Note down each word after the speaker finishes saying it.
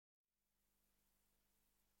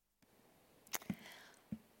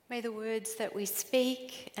May the words that we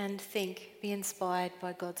speak and think be inspired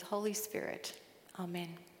by God's Holy Spirit. Amen.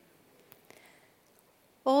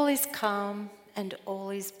 All is calm and all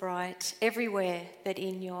is bright everywhere but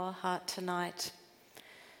in your heart tonight.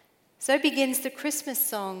 So begins the Christmas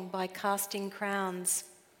song by Casting Crowns.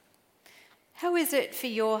 How is it for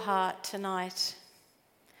your heart tonight?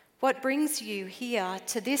 What brings you here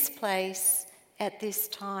to this place at this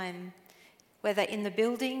time, whether in the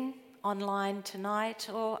building, online tonight,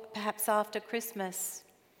 or perhaps after Christmas?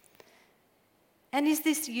 And is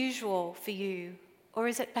this usual for you, or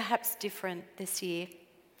is it perhaps different this year?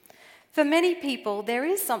 For many people, there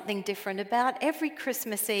is something different about every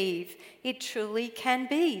Christmas Eve. It truly can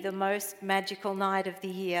be the most magical night of the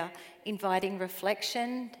year, inviting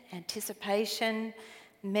reflection, anticipation,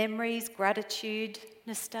 memories, gratitude,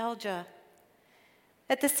 nostalgia.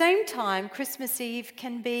 At the same time, Christmas Eve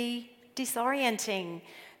can be disorienting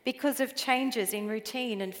because of changes in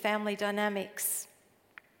routine and family dynamics,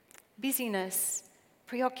 busyness,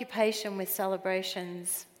 preoccupation with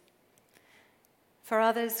celebrations. For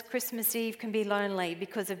others, Christmas Eve can be lonely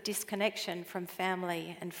because of disconnection from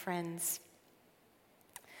family and friends.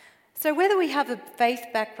 So whether we have a faith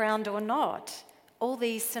background or not, all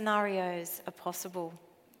these scenarios are possible.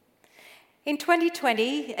 In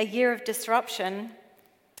 2020, a year of disruption,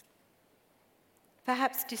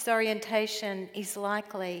 perhaps disorientation is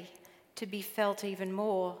likely to be felt even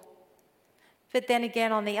more. But then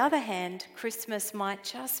again, on the other hand, Christmas might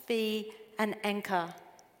just be an anchor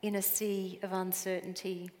in a sea of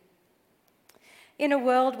uncertainty. In a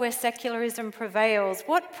world where secularism prevails,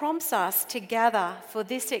 what prompts us to gather for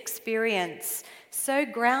this experience, so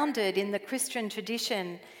grounded in the Christian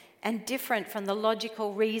tradition and different from the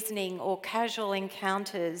logical reasoning or casual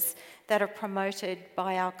encounters that are promoted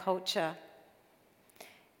by our culture?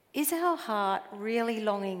 Is our heart really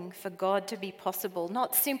longing for God to be possible,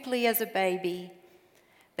 not simply as a baby,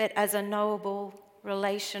 but as a knowable,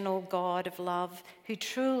 relational God of love who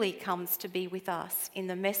truly comes to be with us in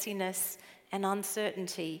the messiness and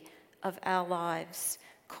uncertainty of our lives,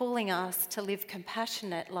 calling us to live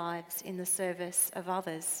compassionate lives in the service of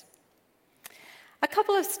others? A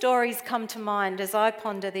couple of stories come to mind as I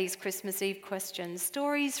ponder these Christmas Eve questions,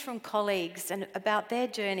 stories from colleagues and about their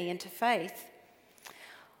journey into faith.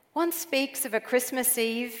 One speaks of a Christmas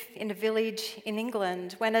Eve in a village in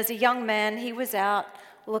England when, as a young man, he was out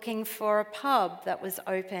looking for a pub that was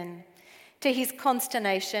open. To his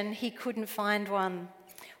consternation, he couldn't find one.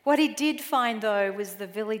 What he did find, though, was the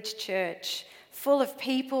village church, full of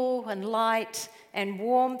people and light and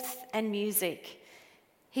warmth and music.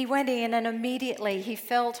 He went in and immediately he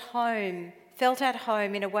felt at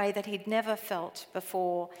home in a way that he'd never felt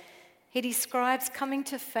before. He describes coming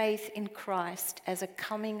to faith in Christ as a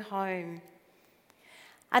coming home.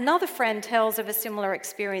 Another friend tells of a similar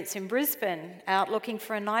experience in Brisbane, out looking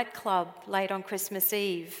for a nightclub late on Christmas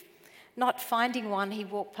Eve. Not finding one, he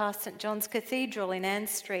walked past St John's Cathedral in Ann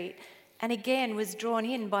Street and again was drawn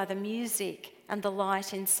in by the music and the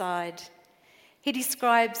light inside. He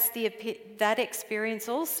describes that experience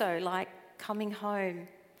also like coming home.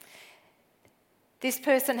 This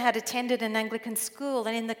person had attended an Anglican school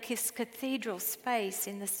and in the cathedral space,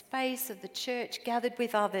 in the space of the church, gathered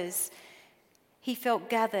with others, he felt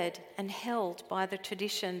gathered and held by the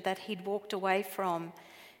tradition that he'd walked away from,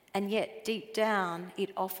 and yet deep down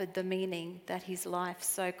it offered the meaning that his life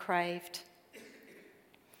so craved.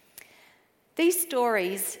 These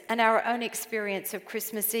stories and our own experience of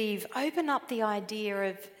Christmas Eve open up the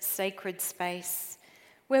idea of sacred space,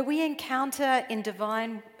 where we encounter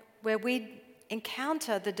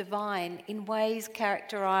the divine in ways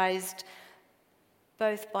characterized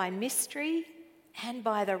both by mystery and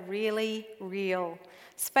by the really real.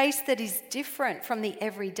 Space that is different from the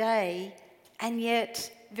everyday and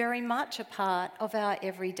yet very much a part of our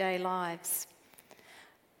everyday lives.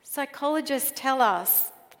 Psychologists tell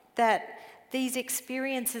us that these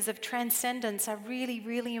experiences of transcendence are really,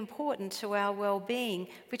 really important to our well-being,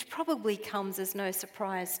 which probably comes as no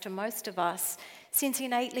surprise to most of us, since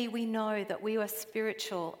innately we know that we are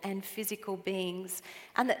spiritual and physical beings,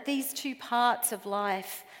 and that these two parts of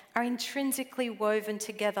life are intrinsically woven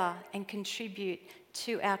together and contribute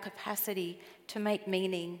to our capacity to make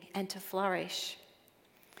meaning and to flourish.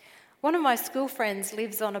 One of my school friends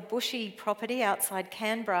lives on a bushy property outside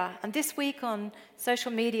Canberra, and this week on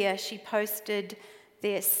social media she posted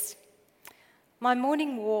this: "My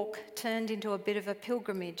morning walk turned into a bit of a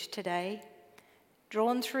pilgrimage today,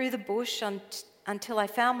 drawn through the bush until I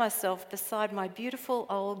found myself beside my beautiful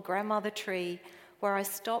old grandmother tree where I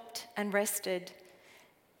stopped and rested.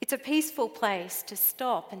 It's a peaceful place to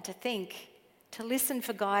stop and to think, to listen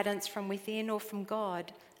for guidance from within or from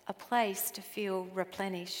God, a place to feel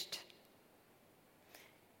replenished.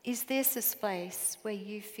 Is this a space where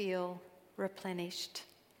you feel replenished?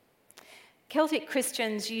 Celtic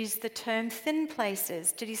Christians use the term thin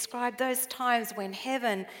places to describe those times when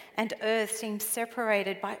heaven and earth seem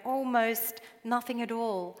separated by almost nothing at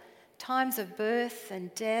all. Times of birth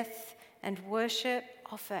and death and worship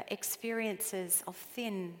offer experiences of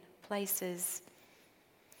thin places.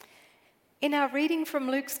 In our reading from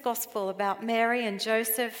Luke's Gospel about Mary and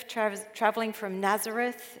Joseph travelling from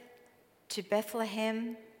Nazareth to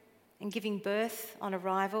Bethlehem and giving birth on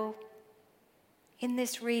arrival, in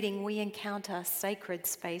this reading we encounter sacred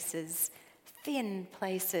spaces, thin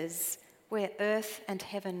places where earth and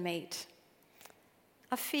heaven meet.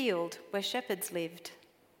 A field where shepherds lived,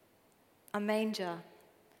 a manger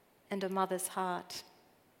and a mother's heart.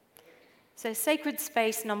 So sacred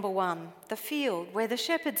space number one, the field where the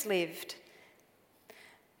shepherds lived.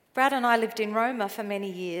 Brad and I lived in Roma for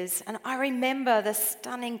many years, and I remember the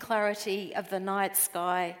stunning clarity of the night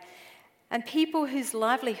sky and people whose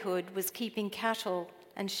livelihood was keeping cattle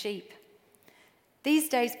and sheep. These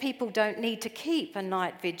days, people don't need to keep a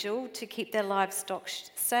night vigil to keep their livestock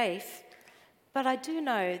safe, but I do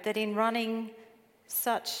know that in running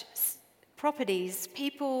such properties,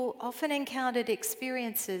 people often encountered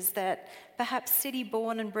experiences that perhaps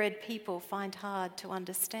city-born and bred people find hard to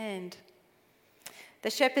understand. The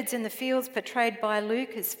shepherds in the fields portrayed by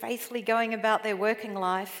Luke as faithfully going about their working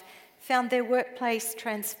life found their workplace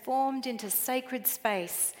transformed into sacred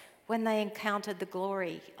space when they encountered the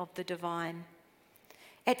glory of the divine.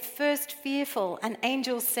 At first fearful, an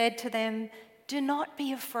angel said to them, "Do not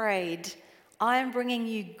be afraid. I am bringing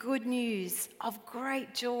you good news of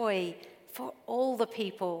great joy for all the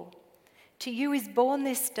people. To you is born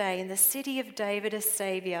this day in the city of David a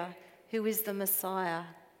Saviour, who is the Messiah,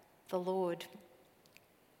 the Lord."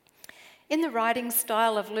 In the writing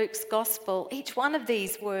style of Luke's Gospel, each one of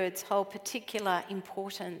these words hold particular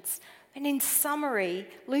importance. And in summary,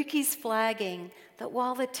 Luke is flagging that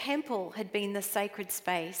while the temple had been the sacred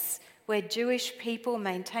space where Jewish people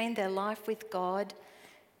maintained their life with God,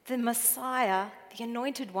 the Messiah, the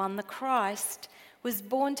Anointed One, the Christ, was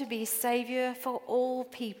born to be Saviour for all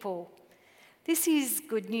people. This is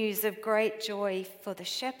good news of great joy for the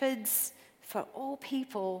shepherds, for all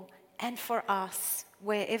people, and for us,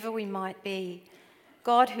 wherever we might be.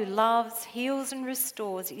 God who loves, heals and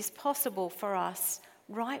restores is possible for us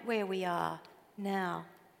right where we are now.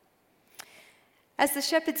 As the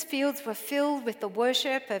shepherds' fields were filled with the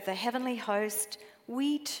worship of the heavenly host,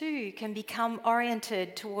 we too can become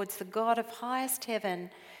oriented towards the God of highest heaven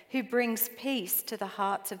who brings peace to the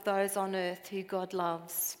hearts of those on earth who God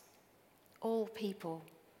loves, all people.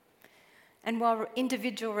 And while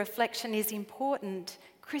individual reflection is important,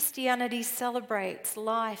 Christianity celebrates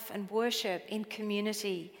life and worship in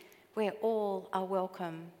community where all are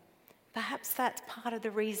welcome. Perhaps that's part of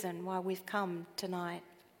the reason why we've come tonight.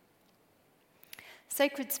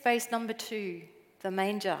 Sacred space number two, the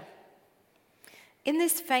manger. In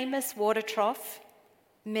this famous water trough,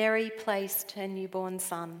 Mary placed her newborn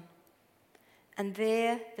son. And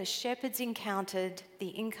there the shepherds encountered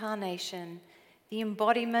the incarnation, the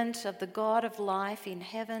embodiment of the God of life in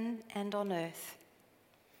heaven and on earth.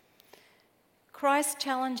 Christ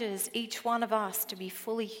challenges each one of us to be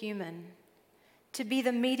fully human, to be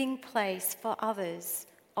the meeting place for others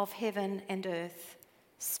of heaven and earth,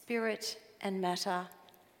 spirit and matter,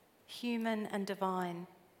 human and divine,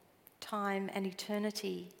 time and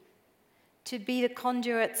eternity, to be the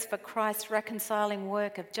conduits for Christ's reconciling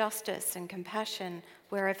work of justice and compassion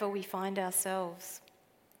wherever we find ourselves.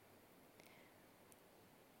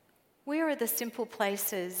 Where are the simple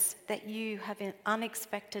places that you have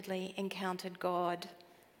unexpectedly encountered God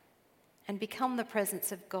and become the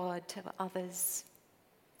presence of God to others?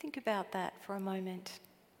 Think about that for a moment.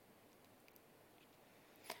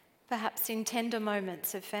 Perhaps in tender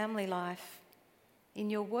moments of family life, in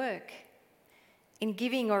your work, in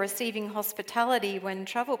giving or receiving hospitality when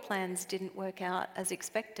travel plans didn't work out as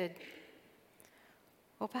expected,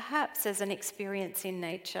 or perhaps as an experience in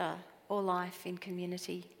nature or life in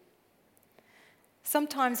community.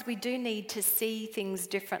 Sometimes we do need to see things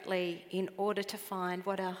differently in order to find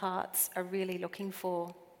what our hearts are really looking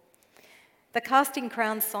for. The Casting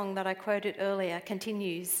Crowns song that I quoted earlier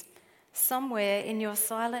continues, "Somewhere in your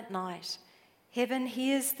silent night, heaven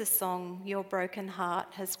hears the song your broken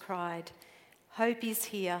heart has cried. Hope is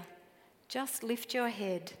here, just lift your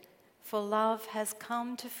head, for love has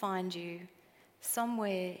come to find you.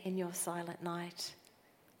 Somewhere in your silent night,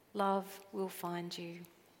 love will find you."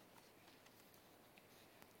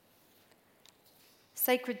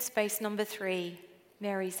 Sacred space number three,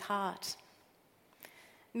 Mary's heart.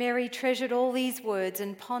 Mary treasured all these words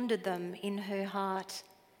and pondered them in her heart.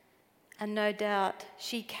 And no doubt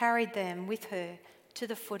she carried them with her to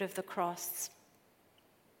the foot of the cross.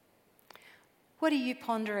 What are you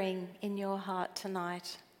pondering in your heart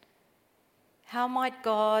tonight? How might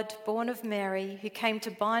God, born of Mary, who came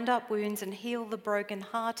to bind up wounds and heal the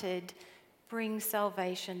brokenhearted, bring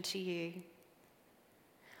salvation to you?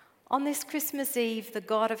 On this Christmas Eve, the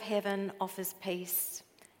God of heaven offers peace,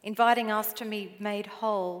 inviting us to be made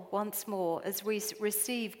whole once more as we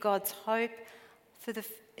receive God's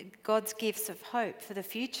gifts of hope for the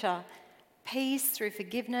future, peace through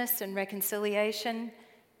forgiveness and reconciliation,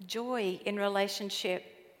 joy in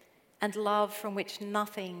relationship, and love from which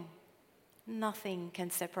nothing can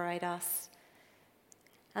separate us.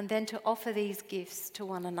 And then to offer these gifts to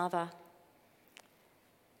one another.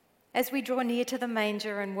 As we draw near to the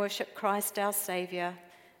manger and worship Christ our Saviour,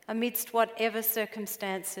 amidst whatever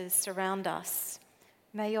circumstances surround us,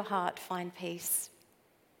 may your heart find peace.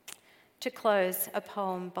 To close, a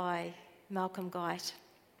poem by Malcolm Guite.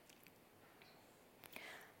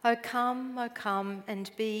 O come, and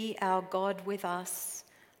be our God with us,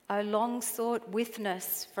 O long-sought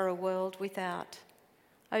witness for a world without.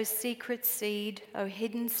 O secret seed, O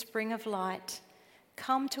hidden spring of light,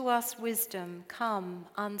 come to us wisdom, come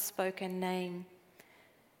unspoken name.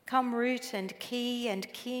 Come root and key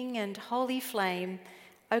and king and holy flame,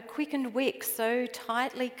 O quickened wick so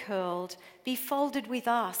tightly curled, be folded with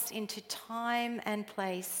us into time and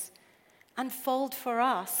place. Unfold for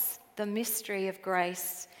us the mystery of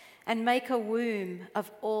grace and make a womb of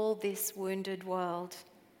all this wounded world.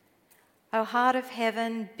 O heart of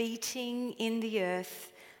heaven beating in the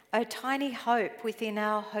earth, O tiny hope within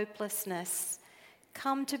our hopelessness,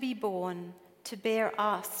 come to be born, to bear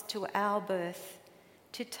us to our birth,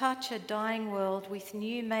 to touch a dying world with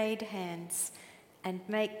new-made hands and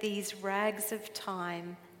make these rags of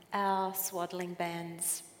time our swaddling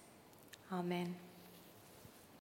bands. Amen.